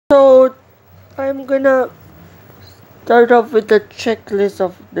So I'm gonna start off with the checklist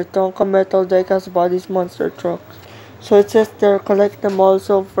of the Tonka Metal Diecast Bodies Monster Truck. So it says there, collect them all.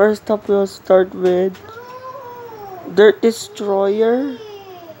 So first up we'll start with Dirt Destroyer,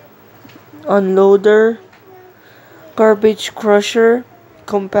 Unloader, Garbage Crusher,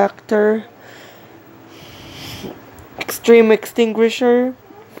 Compactor, Extreme Extinguisher,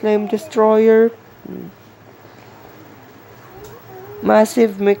 Flame Destroyer,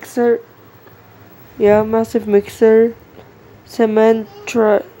 Massive Mixer, Massive Mixer, Cement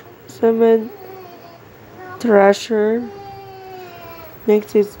Thrasher.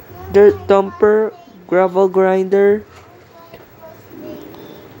 Next is Dirt Dumper, Gravel Grinder,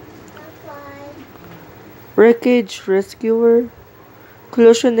 Wreckage Rescuer,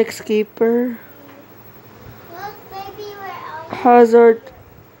 Collision Escaper, Hazard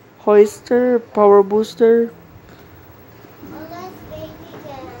Hoister, Power Booster,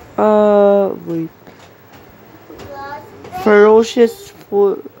 wait, Ferocious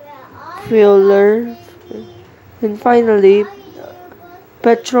Filler, and finally,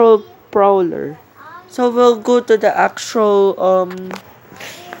 Petrol Prowler. So we'll go to the actual,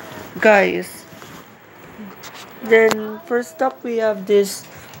 guys. Then first up we have this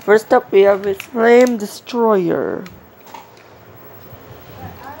Flame Destroyer.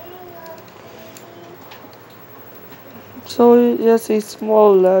 So it has a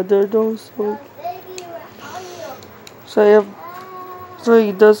small ladder though, so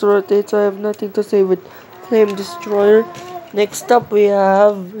it does rotate, so I have nothing to say with Flame Destroyer. Next up we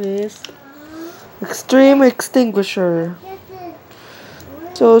have is Extreme Extinguisher.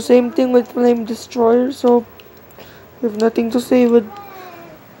 So same thing with Flame Destroyer, so I have nothing to say with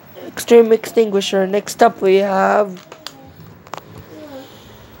Extreme Extinguisher. Next up we have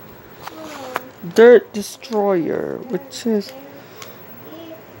Dirt Destroyer, which is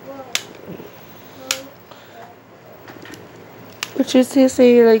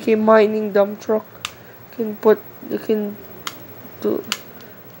like a mining dump truck. This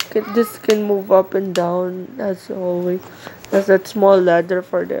can move up and down as always. There's that small ladder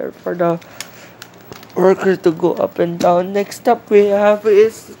for the worker to go up and down. Next up we have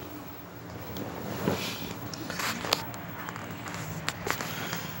is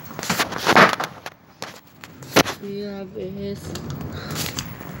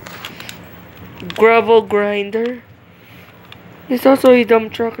Gravel Grinder. It's also a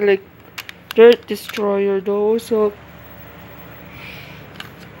dump truck like Dirt Destroyer though, so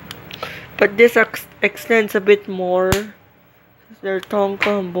but this extends a bit more. There's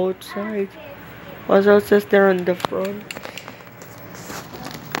Tonka on both sides. Also says they're on the front.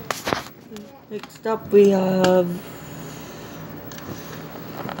 Next up we have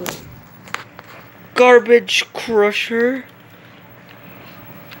Garbage Crusher.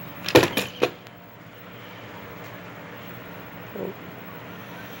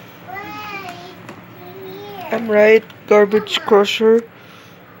 I'm right, Garbage Crusher.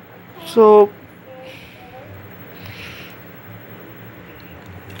 So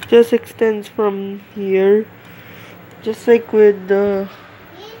just extends from here, just like with the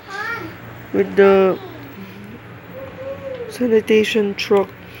sanitation truck.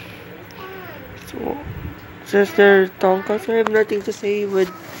 So just their Tonka. So I have nothing to say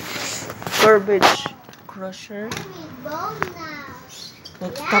with Garbage Crusher.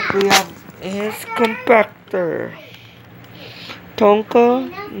 Next up we have is Compactor.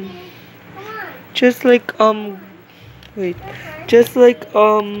 Tonka, just like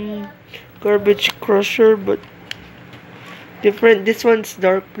Garbage Crusher, but different. This one's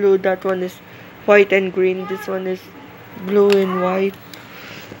dark blue, that one is white and green, this one is blue and white.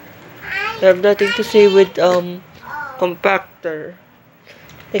 I have nothing to say with Compactor.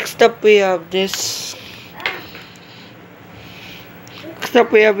 Next up we have this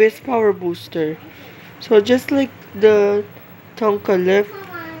Power Booster. So just like the Tonka left,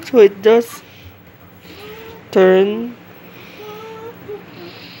 so it does turn.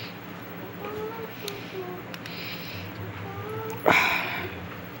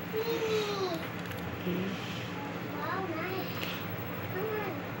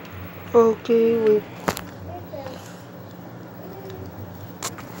 Okay, wait.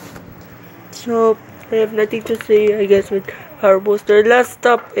 So I have nothing to say, I guess, with Power Booster. Last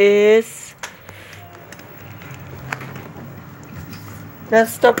up is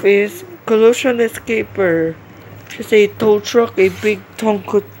Collision Escaper. It's a tow truck, a big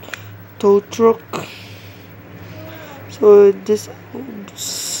Tonka tow truck. So this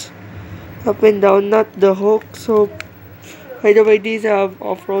up and down, not the hook. So by the way, these have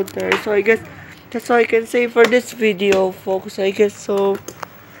off-road tires. So I guess that's all I can say for this video, folks. I guess so.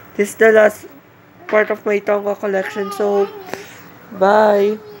 This is the last part of my tonka collection. So,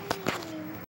 bye.